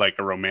Woodley like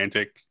a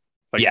romantic,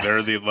 like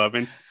they're the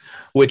loving.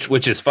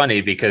 Which is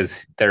funny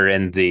because they're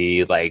in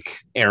the like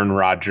Aaron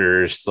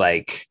Rodgers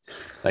like.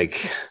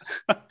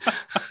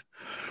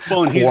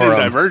 Well, and he's in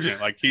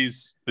Divergent. Like,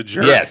 he's the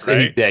jerk. Yes,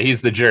 right?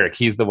 He's the jerk.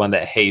 He's the one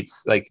that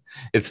hates. Like,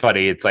 it's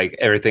funny. It's like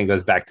everything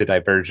goes back to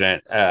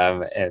Divergent,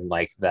 and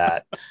like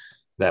that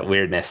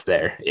weirdness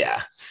there.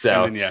 Yeah.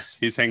 So and then, yes,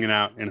 he's hanging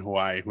out in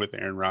Hawaii with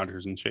Aaron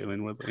Rodgers and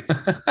Shailene Woodley.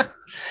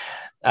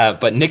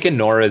 But Nick and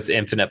Nora's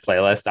Infinite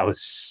Playlist, I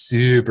was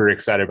super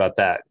excited about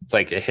that. It's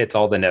like it hits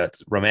all the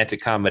notes.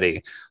 Romantic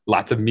comedy,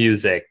 lots of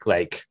music.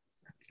 Like,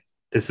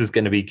 this is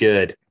going to be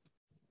good.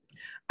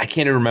 I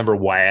can't even remember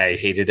why I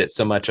hated it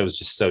so much. I was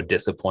just so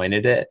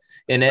disappointed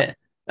in it.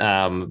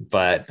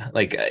 But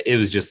like, it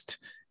was just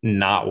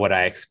not what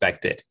I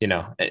expected,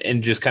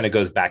 and just kind of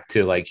goes back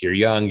to like, you're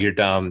young, you're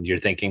dumb, you're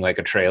thinking like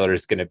a trailer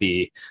is going to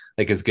be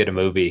like as good a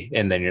movie.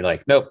 And then you're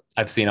like, nope,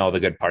 I've seen all the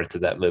good parts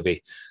of that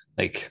movie.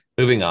 Like,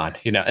 moving on,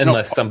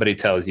 unless somebody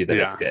tells you that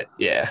it's good.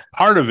 Yeah.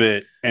 Part of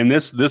it. And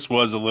this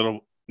was a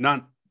little,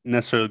 not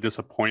necessarily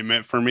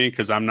disappointment for me,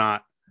 because I'm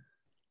not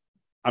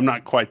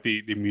quite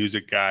the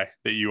music guy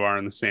that you are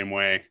in the same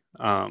way.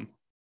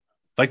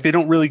 Like, they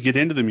don't really get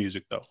into the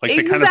music though. Like,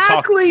 they kind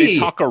of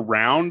talk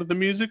around the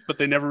music, but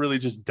they never really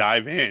just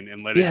dive in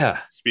and let it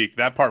speak.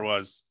 That part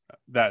was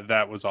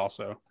that was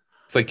also.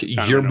 It's like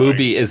your annoying.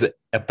 Movie is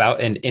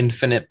about an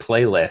infinite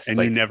playlist, and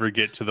you never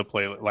get to the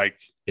playlist. Like,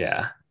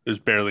 there's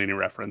barely any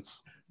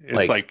reference.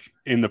 It's like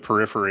in the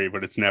periphery,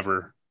 but it's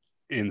never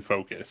in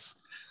focus.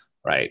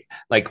 Right.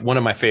 Like, one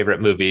of my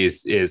favorite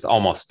movies is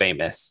Almost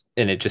Famous,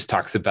 and it just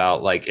talks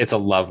about like, it's a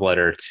love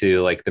letter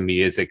to like the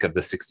music of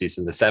the 60s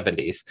and the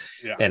 70s.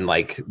 Yeah. And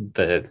like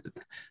the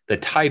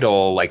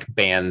title like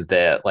band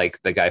that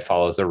like the guy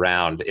follows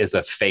around is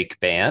a fake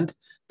band,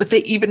 but they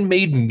even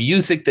made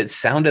music that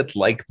sounded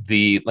like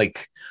the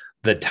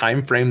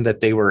time frame that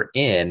they were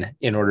in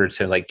order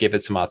to like give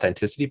it some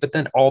authenticity. But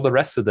then all the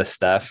rest of the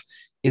stuff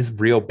is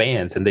real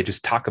bands, and they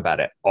just talk about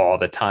it all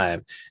the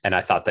time. And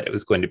I thought that it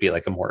was going to be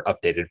like a more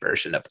updated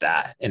version of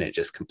that, and it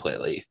just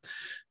completely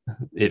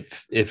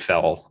it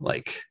fell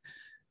like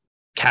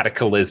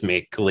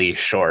cataclysmically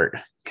short.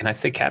 Can I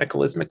say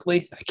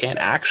cataclysmically? I can't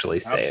actually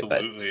say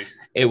Absolutely. it,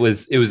 but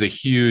it was a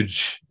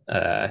huge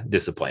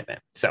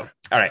disappointment. So,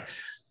 all right,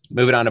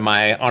 moving on to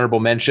my honorable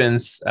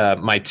mentions.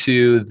 My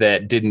two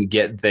that didn't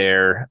get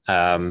their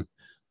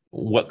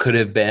what could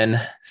have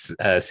been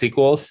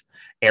sequels.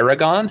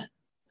 Aragon,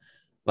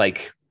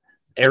 like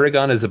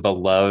Aragon is a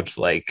beloved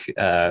like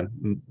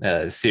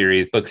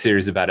book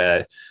series about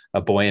a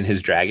boy and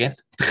his dragon,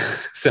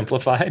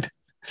 simplified.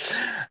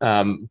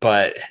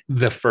 But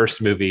the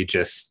first movie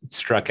just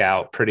struck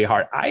out pretty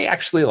hard. I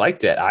actually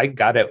liked it. I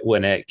got it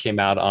when it came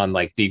out on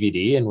like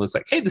DVD and was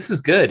like, hey, this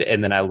is good.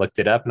 And then I looked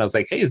it up and I was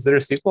like, hey, is there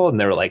a sequel? And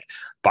they were like,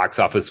 box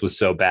office was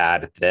so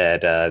bad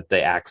that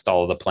they axed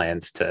all of the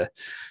plans to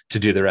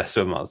do the rest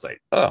of them. I was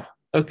like, oh,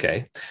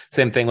 okay.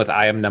 Same thing with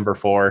I Am Number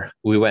 4.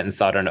 We went and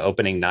saw it on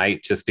opening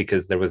night just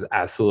because there was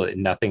absolutely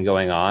nothing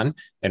going on.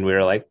 And we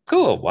were like,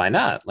 cool, why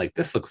not? Like,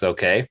 this looks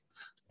okay.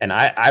 And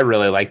I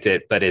really liked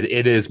it, but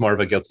it is more of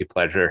a guilty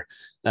pleasure.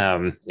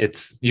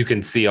 You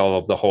can see all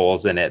of the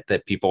holes in it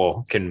that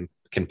people can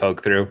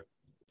poke through.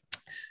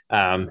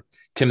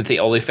 Timothy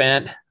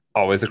Olyphant,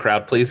 always a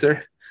crowd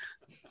pleaser.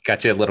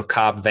 Got you a little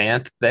Cobb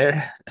Vanth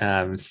there.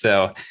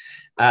 The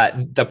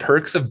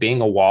Perks of Being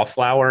a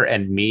Wallflower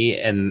and Me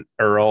and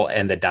Earl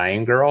and the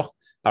Dying Girl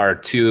are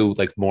two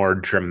like more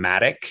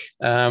dramatic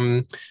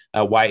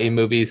YA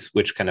movies,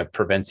 which kind of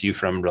prevents you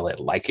from really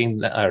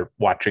liking or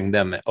watching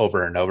them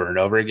over and over and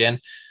over again.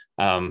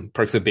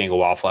 Perks of Being a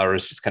Wallflower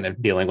is just kind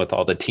of dealing with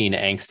all the teen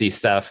angsty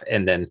stuff.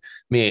 And then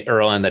Me,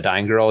 Earl, and the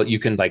Dying Girl, you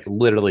can like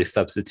literally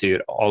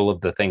substitute all of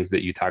the things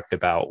that you talked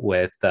about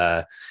with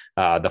The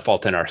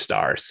Fault in Our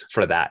Stars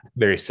for that.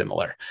 Very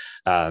similar.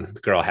 The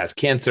girl has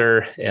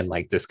cancer and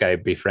like this guy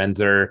befriends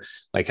her,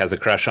 like has a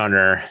crush on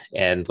her,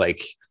 and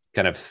like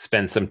kind of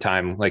spend some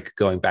time like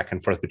going back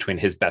and forth between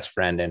his best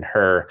friend and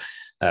her,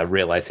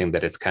 realizing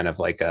that it's kind of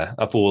like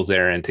a fool's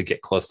errand to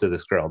get close to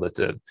this girl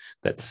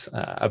that's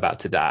about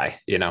to die,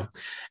 you know.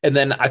 And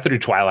then I threw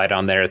Twilight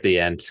on there at the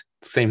end.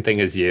 Same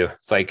thing as you.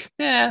 It's like,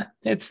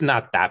 it's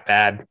not that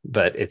bad,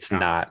 but it's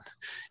not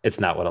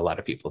what a lot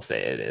of people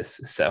say it is.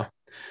 So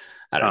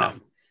I don't know.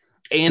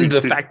 And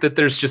the fact that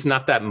there's just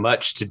not that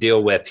much to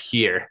deal with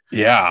here.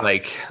 Yeah.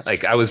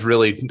 Like I was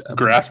really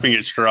grasping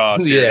at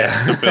straws here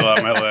to fill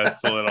out my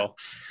list a little.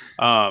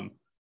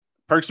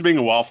 Perks of Being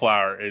a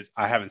Wallflower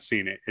I haven't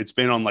seen it. It's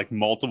been on like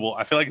multiple,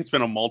 I feel like it's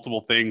been on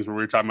multiple things where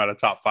we were talking about a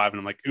top 5 and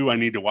I'm like, ooh, I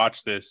need to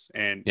watch this.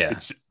 And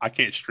I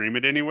can't stream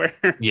it anywhere.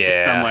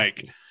 Yeah. I'm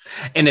like,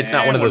 and it's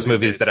not one of those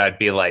movies that I'd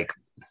be like,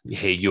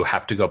 hey, you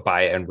have to go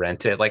buy it and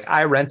rent it. Like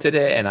I rented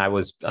it and I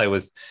was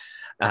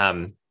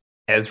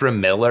Ezra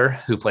Miller,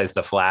 who plays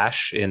the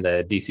Flash in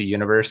the DC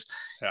universe,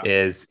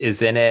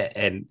 is in it,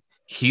 and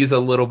he's a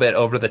little bit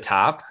over the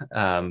top.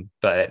 Emma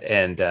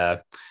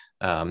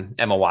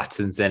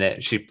Watson's in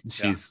it.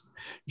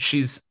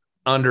 She's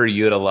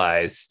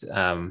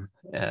underutilized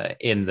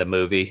in the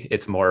movie.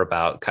 It's more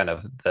about kind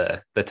of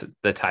the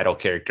title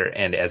character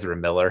and Ezra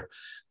Miller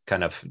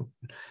kind of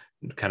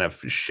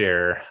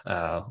share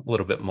a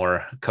little bit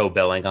more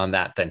co-billing on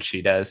that than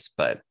she does,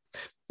 but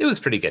it was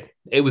pretty good.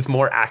 It was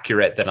more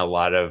accurate than a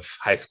lot of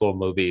high school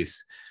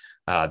movies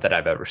that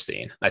I've ever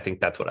seen. I think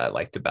that's what I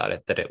liked about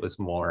it, that it was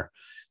more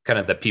kind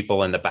of the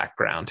people in the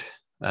background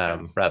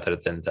rather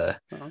than the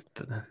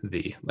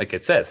like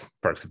it says,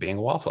 Perks of Being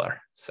a Wallflower.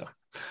 So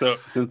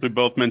since we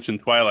both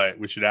mentioned Twilight,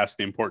 we should ask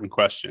the important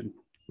question.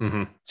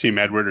 Mm-hmm. Team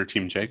Edward or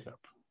Team Jacob?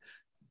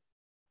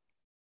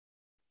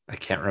 I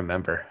can't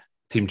remember.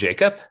 Team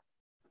Jacob?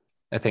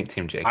 I think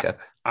Team Jacob.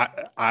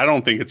 I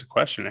don't think it's a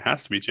question. It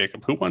has to be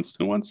Jacob. Who wants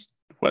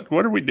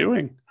what are we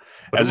doing?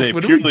 As a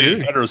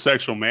purely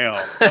heterosexual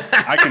male,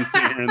 I can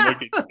sit here and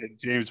look at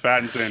James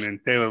Pattinson and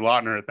Taylor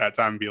Lautner at that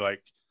time and be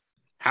like,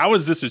 how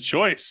is this a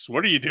choice?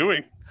 What are you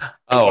doing?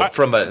 Oh,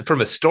 from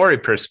a story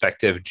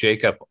perspective,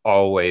 Jacob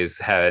always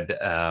had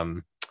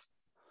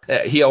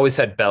he always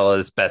had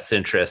Bella's best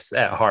interests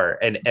at heart,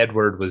 and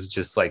Edward was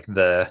just like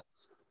the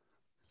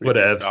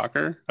whatever.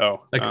 Stalker?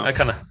 Oh, I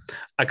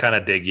kind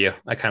of dig you.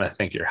 I kind of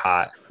think you're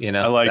hot. You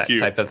know, I like you.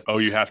 Type of, oh,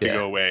 you have to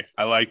go away.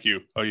 I like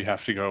you. Oh, you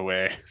have to go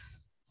away.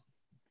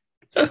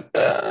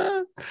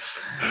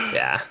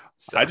 Yeah.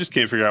 So. I just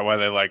can't figure out why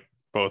they like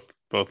both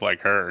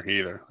like her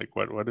either. Like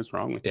what is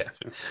wrong with you?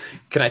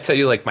 Can I tell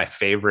you like my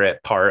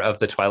favorite part of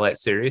the Twilight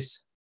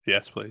series?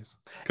 Yes, please.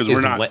 Because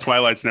we're not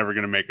Twilight's never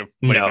going to make a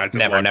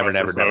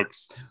never,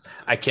 folks.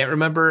 I can't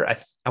remember.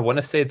 I want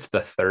to say it's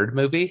the third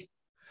movie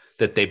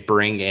that they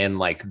bring in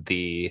like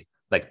the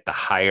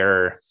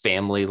higher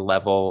family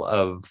level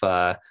of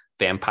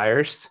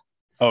vampires.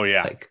 Oh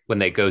yeah. Like when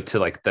they go to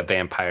like the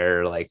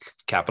vampire like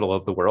capital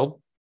of the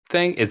world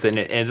thing. Is it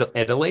in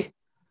Italy?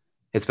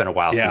 It's been a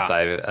while since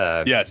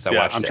I watched I'm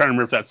trying to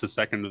remember if that's the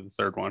second or the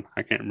third one.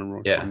 I can't remember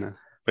which one now.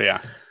 But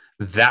yeah.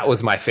 that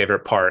was my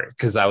favorite part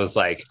because I was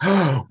like,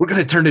 oh, we're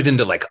gonna turn it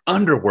into like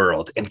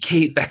Underworld, and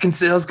Kate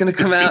Beckinsale's gonna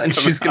come out and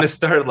she's gonna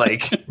start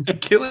like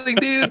killing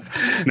dudes.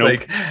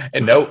 Nope.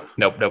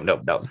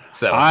 Nope.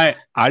 So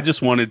I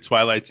just wanted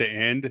Twilight to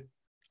end.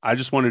 I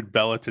just wanted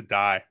Bella to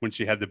die when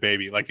she had the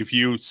baby. Like if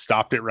you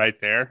stopped it right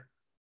there,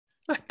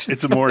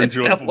 it's a more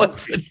enjoyable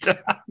movie.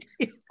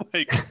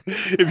 Like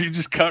if you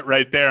just cut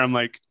right there, I'm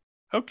like,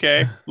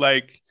 okay,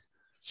 like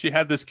she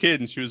had this kid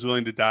and she was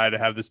willing to die to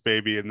have this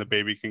baby, and the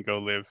baby can go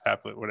live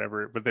happily,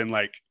 whatever. But then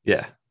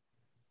and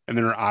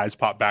then her eyes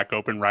pop back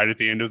open right at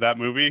the end of that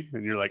movie,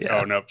 and you're like,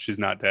 oh nope, she's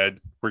not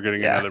dead. We're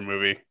getting another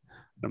movie.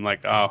 And I'm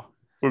like, oh,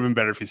 would have been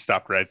better if you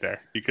stopped right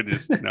there. You could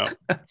just just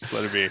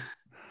let it be.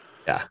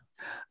 Yeah.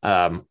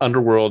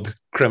 Underworld,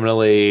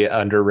 criminally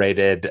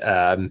underrated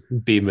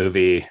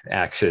B-movie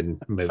action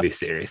movie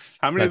series.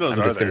 How many of those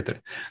are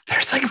there?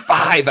 There's like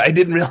 5. I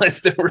didn't realize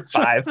there were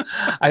 5.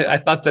 I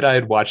thought that I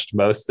had watched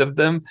most of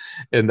them,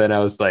 and then I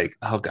was like,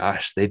 oh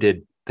gosh, they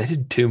did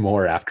 2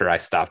 more after I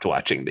stopped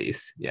watching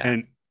these. Yeah.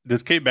 And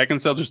does Kate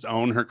Beckinsale just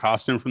own her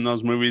costume from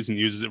those movies and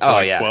uses it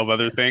for 12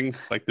 other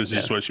things? Like this is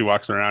just what she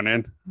walks around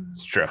in?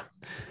 It's true.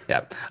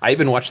 Yeah. I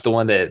even watched the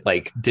one that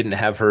like didn't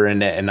have her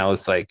in it, and I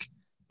was like,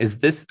 is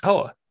this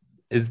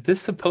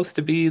supposed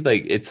to be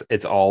like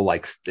it's all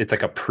like it's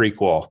like a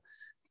prequel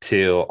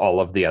to all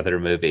of the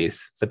other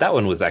movies? But that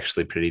one was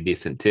actually pretty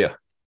decent too.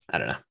 I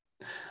don't know.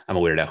 I'm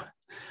a weirdo.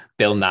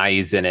 Bill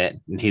Nighy's in it,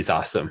 and he's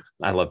awesome.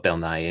 I love Bill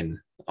Nighy. And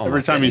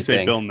every time you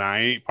say Bill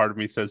Nye, part of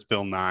me says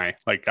Bill Nye.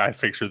 Like I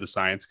picture the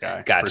science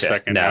guy for a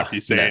second after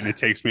you say it, and it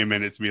takes me a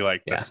minute to be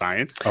like, the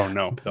science? Oh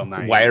no, Bill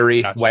Nye.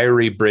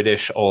 Wiry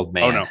British old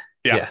man. Oh no.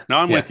 Yeah. No,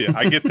 I'm with you.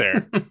 I get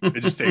there. It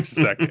just takes a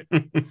second.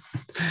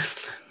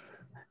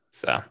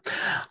 So,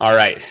 all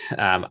right.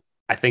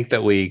 I think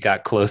that we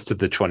got close to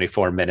the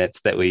 24 minutes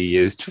that we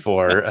used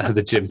for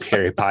the Jim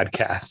Carrey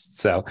podcast.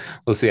 So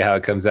we'll see how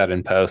it comes out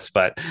in post.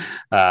 But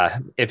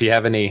if you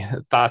have any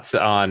thoughts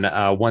on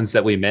ones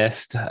that we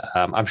missed,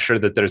 I'm sure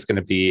that there's going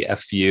to be a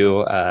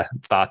few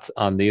thoughts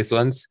on these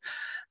ones.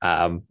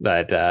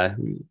 But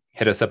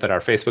hit us up at our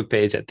Facebook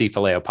page at The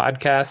Phileo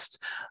Podcast,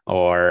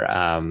 or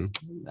on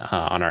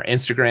our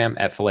Instagram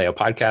at Phileo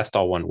Podcast,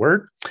 all one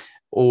word.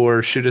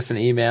 Or shoot us an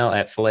email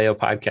at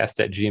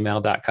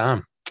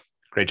phileopodcast@gmail.com.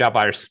 Great job,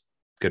 buyers.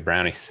 Good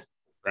brownies.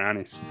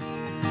 Brownies.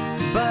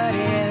 But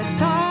it's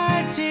hard.